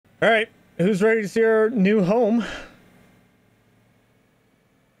All right, who's ready to see our new home?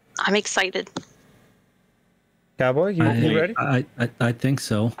 I'm excited. Cowboy, you ready? I think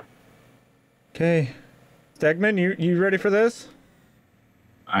so. Okay. Stegman, you ready for this?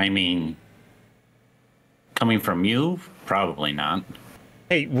 I mean, coming from you, probably not.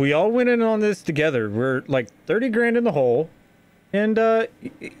 Hey, we all went in on this together. We're like 30 grand in the hole. And I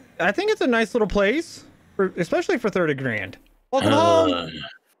think it's a nice little place, especially for 30 grand. Welcome home.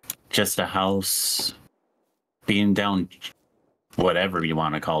 Just a house being down, whatever you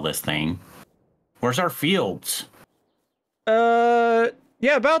want to call this thing. Where's our fields?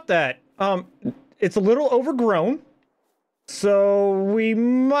 Yeah, about that. It's a little overgrown, so we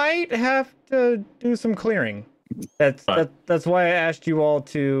might have to do some clearing. That's why I asked you all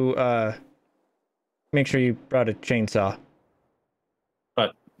to make sure you brought a chainsaw.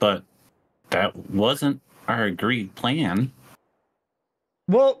 But that wasn't our agreed plan.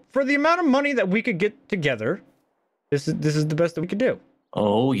 Well, for the amount of money that we could get together, this is the best that we could do.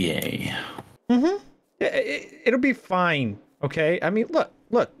 Oh yay. Mm-hmm. It'll be fine. Okay. I mean, look.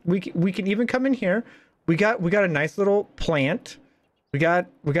 We can even come in here. We got a nice little plant. We got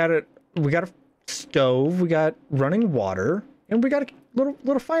a stove. We got running water, and we got a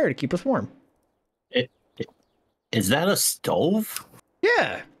little fire to keep us warm. Is that a stove?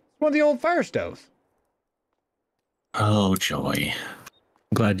 Yeah, it's one of the old fire stoves. Oh joy.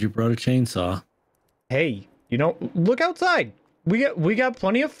 I'm glad you brought a chainsaw. Hey, look outside. We got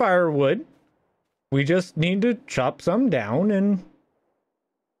plenty of firewood. We just need to chop some down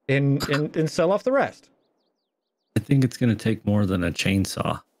and sell off the rest. I think it's going to take more than a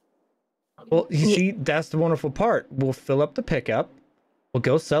chainsaw. Well, you see, that's the wonderful part. We'll fill up the pickup, we'll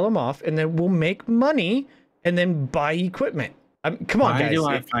go sell them off, and then we'll make money and then buy equipment. Come on, guys. Why do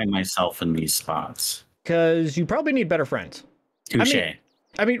I find myself in these spots? Because you probably need better friends. Touche.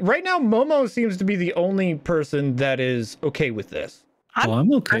 I mean, right now, Momo seems to be the only person that is okay with this. I'm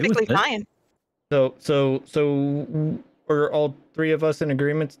okay with it. Perfectly fine. So are all three of us in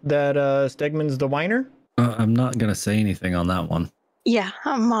agreement that Stegman's the whiner? I'm not going to say anything on that one. Yeah,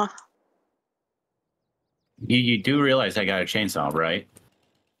 You do realize I got a chainsaw, right?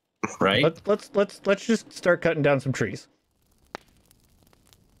 Right? Let's just start cutting down some trees.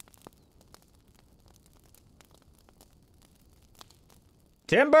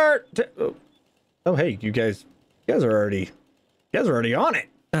 Timber. Oh, hey, you guys are already on it.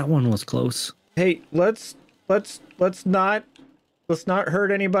 That one was close. Hey, let's not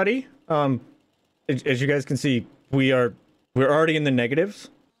hurt anybody. As you guys can see, we're already in the negatives.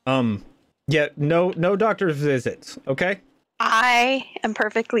 Yeah, no doctor's visits, okay? I am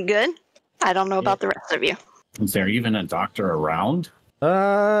perfectly good. I don't know about the rest of you. Is there even a doctor around?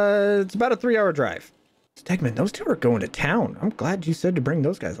 It's about a 3-hour drive. Stegman, those two are going to town. I'm glad you said to bring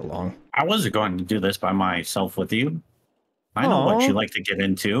those guys along. I wasn't going to do this by myself with you. I know what you like to get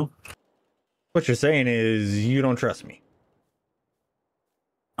into. What you're saying is you don't trust me.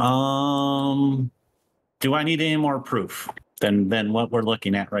 Do I need any more proof than what we're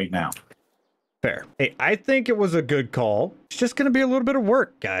looking at right now? Fair. Hey, I think it was a good call. It's just going to be a little bit of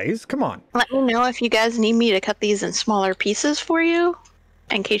work, guys. Come on. Let me know if you guys need me to cut these in smaller pieces for you,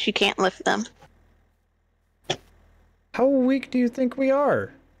 in case you can't lift them. How weak do you think we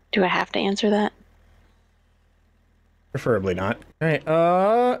are? Do I have to answer that? Preferably not. All right.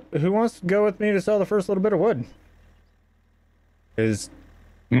 Who wants to go with me to sell the first little bit of wood? He's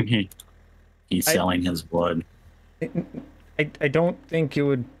selling his blood. I don't think it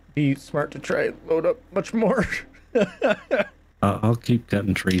would be smart to try and load up much more. I'll keep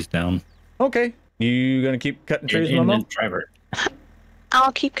cutting trees down. Okay. You gonna keep cutting trees, Momo? Trevor.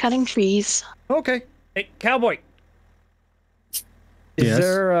 I'll keep cutting trees. Okay. Hey, Cowboy.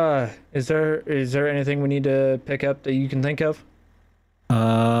 Is there anything we need to pick up that you can think of?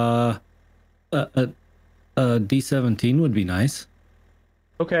 A D17 would be nice.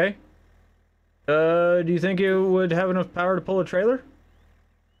 Okay. Do you think it would have enough power to pull a trailer?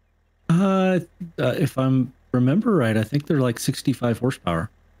 If I'm remember right, I think they're like 65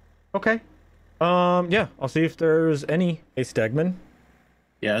 horsepower. Okay. Yeah, I'll see if there's any. Hey, Stegman.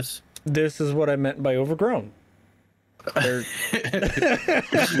 Yes. This is what I meant by overgrown.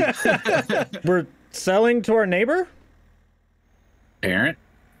 We're selling to our neighbor?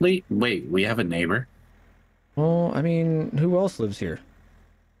 Apparently. Wait, we have a neighbor? Well, I mean, who else lives here?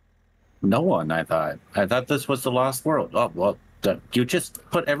 No one, I thought. I thought this was the lost world. Oh, well, you just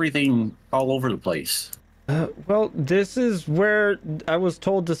put everything all over the place. Well, this is where I was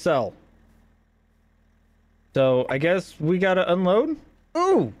told to sell. So, I guess we gotta unload?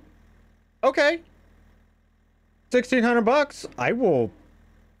 Ooh! Okay. $1,600.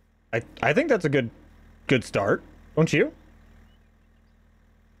 I think that's a good start, don't you?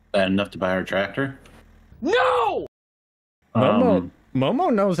 That enough to buy our tractor? No!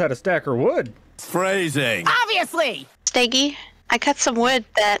 Momo knows how to stack her wood. Phrasing. Obviously! Steggy, I cut some wood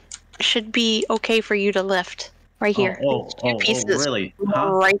that should be okay for you to lift. Right here. Two pieces really?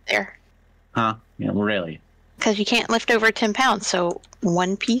 Huh? right there. Huh? Yeah, really? Because you can't lift over 10 pounds, so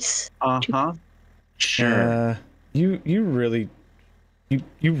one piece. Uh-huh. Sure. You really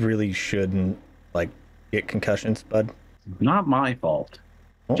shouldn't like get concussions, bud. Not my fault.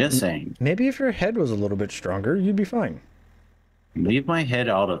 Well, Just saying. Maybe if your head was a little bit stronger, you'd be fine. Leave my head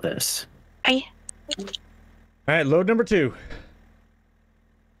out of this. I. All right, load number 2.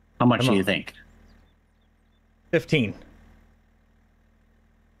 How much do you think? 15.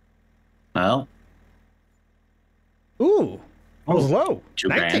 Well, Ooh, that was low. 2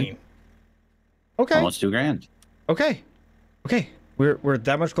 19. grand. Okay. Almost 2 grand. Okay. We're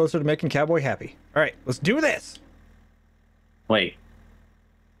that much closer to making Cowboy happy. All right, let's do this. Wait.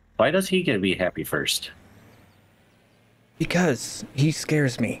 Why does he get to be happy first? Because he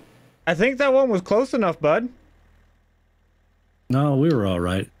scares me. I think that one was close enough, bud. No, we were all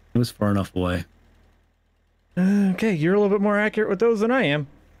right. It was far enough away. Okay, you're a little bit more accurate with those than I am.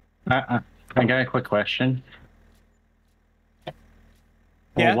 I got a quick question.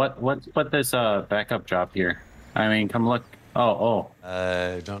 Yeah. Well, what this backup job here? I mean, come look. Oh.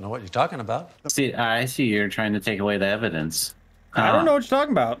 I don't know what you're talking about. See, I see you're trying to take away the evidence. I don't know what you're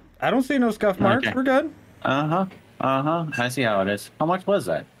talking about. I don't see no scuff marks. Okay. We're good. I see how it is. How much was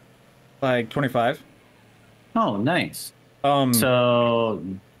that? Like 25. Oh, nice. Um. So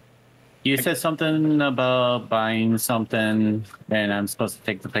you said something about buying something, and I'm supposed to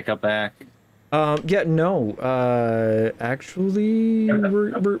take the pickup back. Yeah. No. Actually,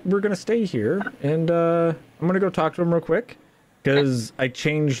 we're gonna stay here, and I'm gonna go talk to him real quick, because I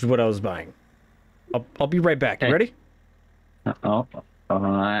changed what I was buying. I'll be right back. You Okay. ready?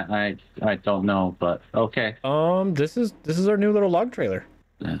 I don't know, but okay. This is our new little log trailer.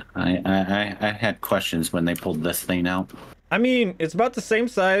 I had questions when they pulled this thing out. I mean, it's about the same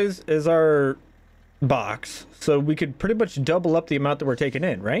size as our box, so we could pretty much double up the amount that we're taking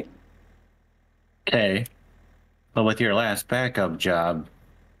in, right? Okay. But with your last backup job,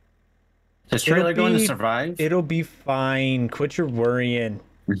 is It'll trailer going to be- survive? It'll be fine. Quit your worrying.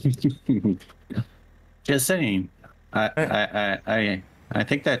 Just saying. I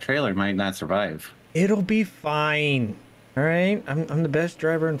think that trailer might not survive. It'll be fine. All right. I'm the best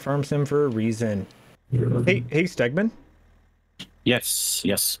driver in Farm Sim for a reason. Hey, Stegman. Yes.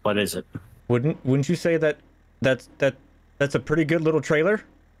 What is it? Wouldn't you say that's a pretty good little trailer?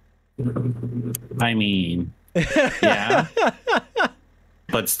 I mean, yeah.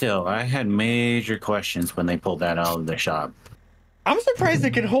 But still, I had major questions when they pulled that out of the shop. I'm surprised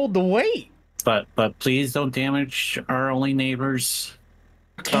it can hold the weight. But please don't damage our only neighbors.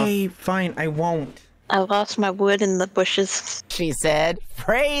 Okay, fine. I won't. I lost my wood in the bushes. She said,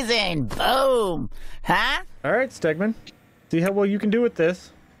 phrasing, boom, huh? All right, Stegman. See how well you can do with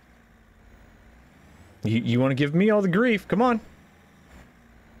this. You want to give me all the grief? Come on.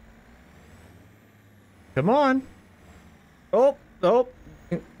 Come on. Oh.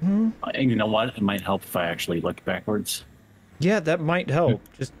 You know what? It might help if I actually look backwards. Yeah, that might help.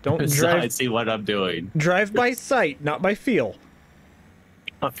 Just don't So I drive. see what I'm doing. Drive by sight, not by feel.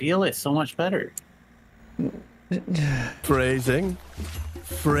 But feel it so much better. Phrasing.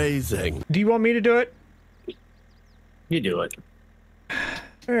 Do you want me to do it? You do it.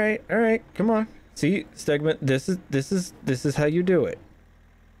 All right. Come on. See, Stegman, this is how you do it.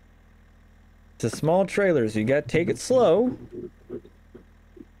 It's a small trailer, so you gotta take it slow.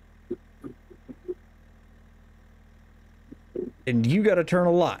 And you gotta turn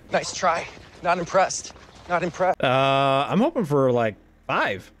a lot. Nice try. Not impressed. I'm hoping for like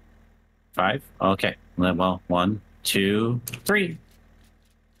 5. 5? Okay. Well, 1, 2, 3.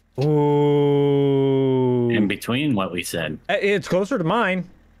 Ooh. In between what we said. It's closer to mine.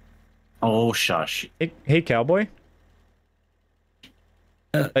 Oh, shush. Hey, cowboy.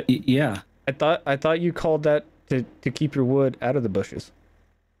 Yeah. I thought you called that to keep your wood out of the bushes.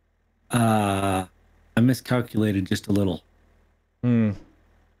 I miscalculated just a little.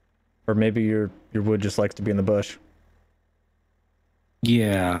 Or maybe your wood just likes to be in the bush.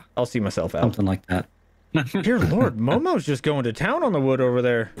 Yeah, I'll see myself out. something like that. Dear Lord, Momo's just going to town on the wood over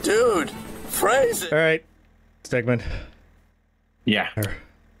there. Dude, phrase it. All right, Stegman. Yeah.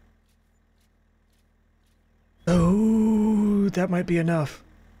 Oh, that might be enough.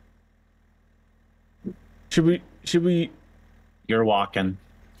 Should we? You're walking.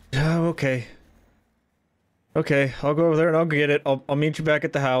 Oh, okay. Okay, I'll go over there and I'll get it. I'll meet you back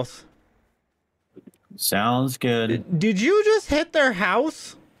at the house. Sounds good. Did you just hit their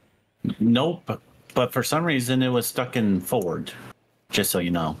house? Nope. But for some reason, it was stuck in forward. Just so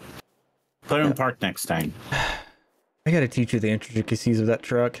you know. Put it in park next time. I gotta teach you the intricacies of that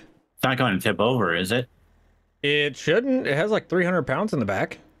truck. It's not going to tip over, is it? It shouldn't. It has like 300 pounds in the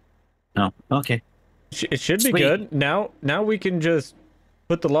back. No. Okay. It should be Sweet. good. Now we can just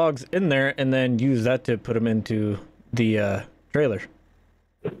put the logs in there and then use that to put them into the trailer.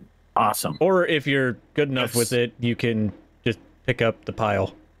 Awesome. Or if you're good enough with it, you can just pick up the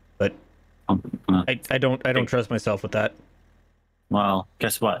pile. But I don't trust myself with that. Well,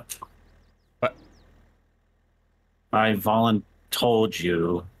 guess what? What? I told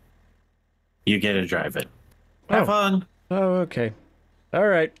you get to drive it. Have fun. Oh, okay. All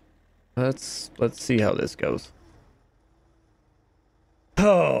right. Let's see how this goes.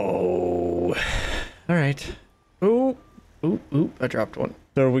 Oh. All right. Ooh. I dropped one.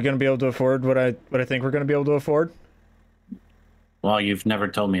 So are we going to be able to afford what I think we're going to be able to afford? Well, you've never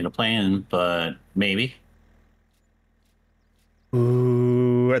told me the plan, but maybe.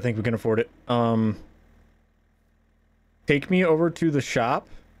 Ooh, I think we can afford it. Take me over to the shop.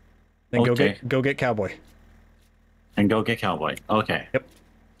 Then Okay. go get Cowboy. And go get Cowboy. Okay. Yep.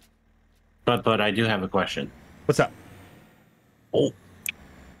 But I do have a question. What's up? Oh.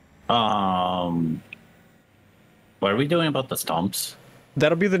 What are we doing about the stumps?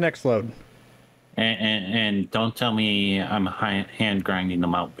 That'll be the next load. And don't tell me I'm hand grinding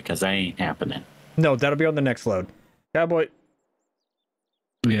them out because that ain't happening. No, that'll be on the next load. Cowboy.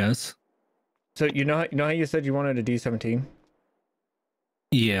 Yes. So you know how you said you wanted a D17?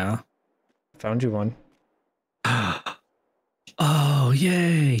 Yeah. Found you one. Oh,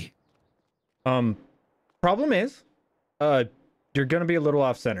 yay. Problem is, you're gonna be a little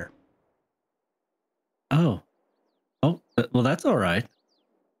off center. Oh, well, that's all right.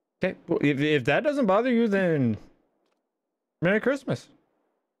 Okay, well, if that doesn't bother you, then Merry Christmas.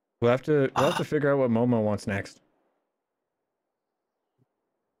 We'll have to figure out what Momo wants next.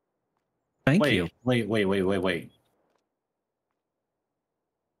 Thank you. Wait.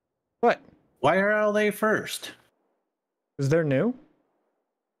 What? Why are they first? Is there new?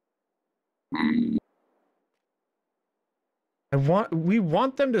 We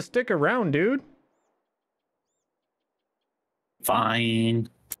want them to stick around, dude. Fine.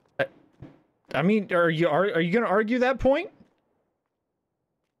 I mean, are you gonna argue that point?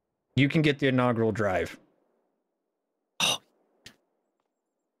 You can get the inaugural drive.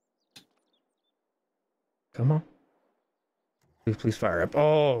 Come on. Please fire up.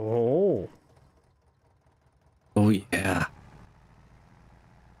 Oh. Oh, yeah.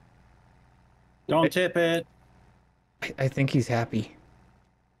 Don't tip it. I think he's happy.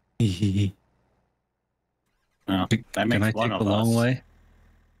 Oh, that Can makes I one take of the us. long way?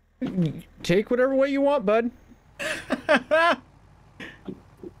 Take whatever way you want, bud.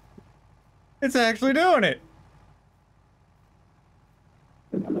 It's actually doing it.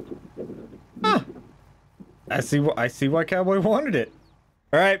 Huh. I see why Cowboy wanted it.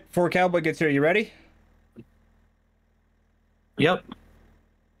 All right, before Cowboy gets here, you ready? Yep.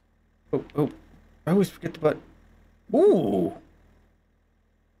 Oh. I always forget the button. Ooh.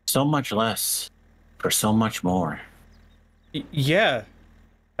 So much less for so much more. Yeah.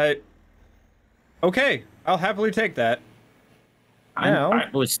 Okay, I'll happily take that. I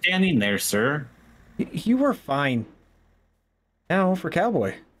was standing there, sir. You were fine. Now for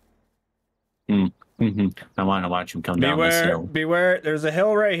Cowboy. Mm-hmm. I want to watch him come down this hill. Beware, there's a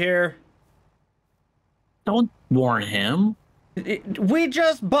hill right here. Don't warn him. We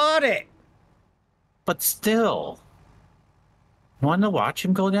just bought it. But still. I want to watch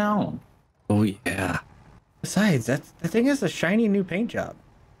him go down. Oh, yeah. Besides, the thing has a shiny new paint job.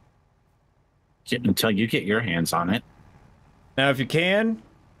 Until you get your hands on it. Now, if you can,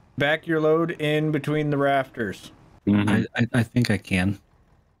 back your load in between the rafters. Mm-hmm. I think I can.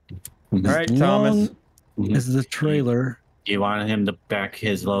 All right, Thomas. Is the trailer? Do you want him to back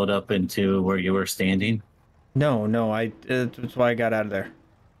his load up into where you were standing? No, that's why I got out of there.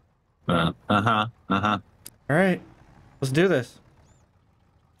 Uh-huh. All right, let's do this.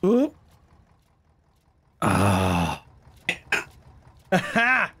 Oop. Ah.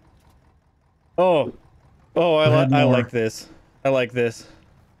 Oh, I like this. I like this.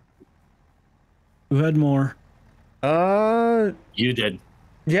 Who had more? You did.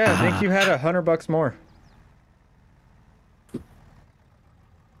 Yeah, I think you had $100 more.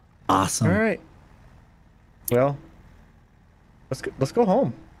 Awesome. All right. Well, let's go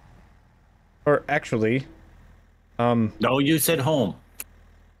home. Or actually, No, you said home.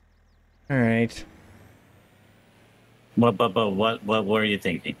 all right. What were you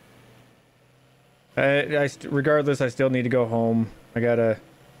thinking? Regardless, I still need to go home. I gotta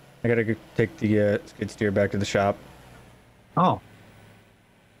go take the skid steer back to the shop. Oh.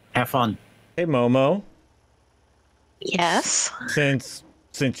 Have fun. Hey, Momo. Yes. Since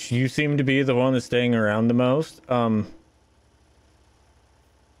you seem to be the one that's staying around the most, I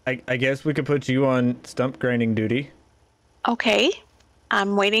guess we could put you on stump grinding duty. Okay.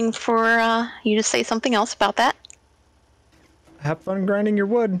 I'm waiting for you to say something else about that. Have fun grinding your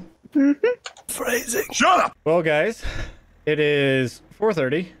wood. Mm-hmm. Phrasing. Shut up! Well, guys, it is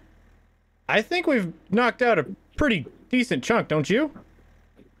 4:30. I think we've knocked out a pretty decent chunk, don't you?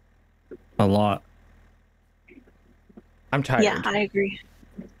 A lot. I'm tired. Yeah, I agree.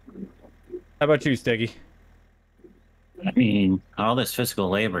 How about you, Steggy? I mean, all this physical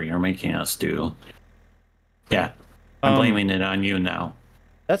labor you're making us do. Yeah. I'm blaming it on you now.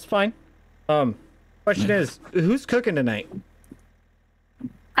 That's fine. Question is, who's cooking tonight?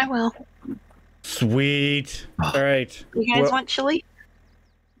 I will. Sweet. All right. You guys want chili?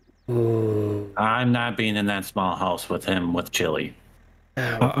 I'm not being in that small house with him with chili.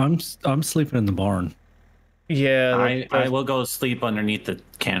 I'm sleeping in the barn. Yeah. I will go sleep underneath the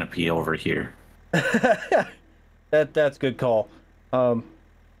canopy over here. That's a good call. How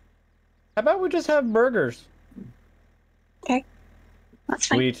about we just have burgers? Okay. That's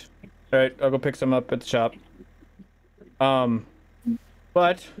fine. Sweet. All right, I'll go pick some up at the shop.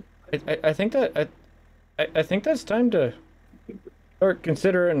 But I think that I think that's time to start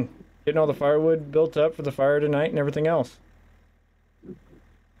considering getting all the firewood built up for the fire tonight and everything else.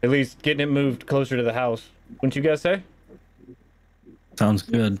 At least getting it moved closer to the house. Wouldn't you guys say? Sounds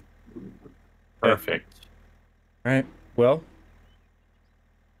good. Perfect. All right. Well,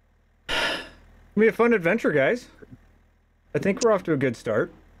 it'll be a fun adventure, guys. I think we're off to a good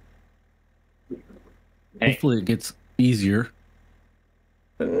start. Hey. Hopefully it gets easier.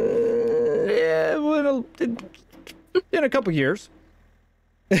 Yeah, well, in a couple years.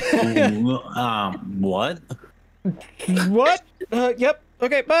 What? What? Yep.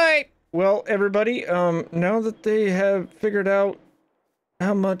 Okay, bye. Well, everybody, now that they have figured out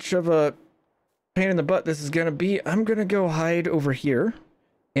how much of a pain in the butt this is gonna be, I'm gonna go hide over here.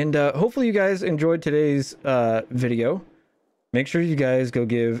 And hopefully you guys enjoyed today's video. Make sure you guys go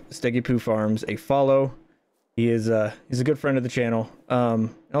give Steggy Poo Farms a follow. He's a good friend of the channel.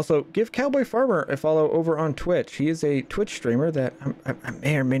 Also, give Cowboy Farmer a follow over on Twitch. He is a Twitch streamer that I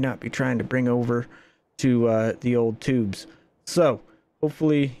may or may not be trying to bring over to the old tubes. So,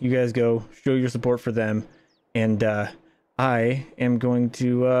 hopefully you guys go show your support for them. And I am going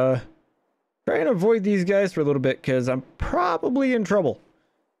to try and avoid these guys for a little bit because I'm probably in trouble.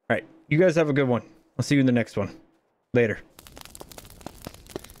 All right, you guys have a good one. I'll see you in the next one. Later.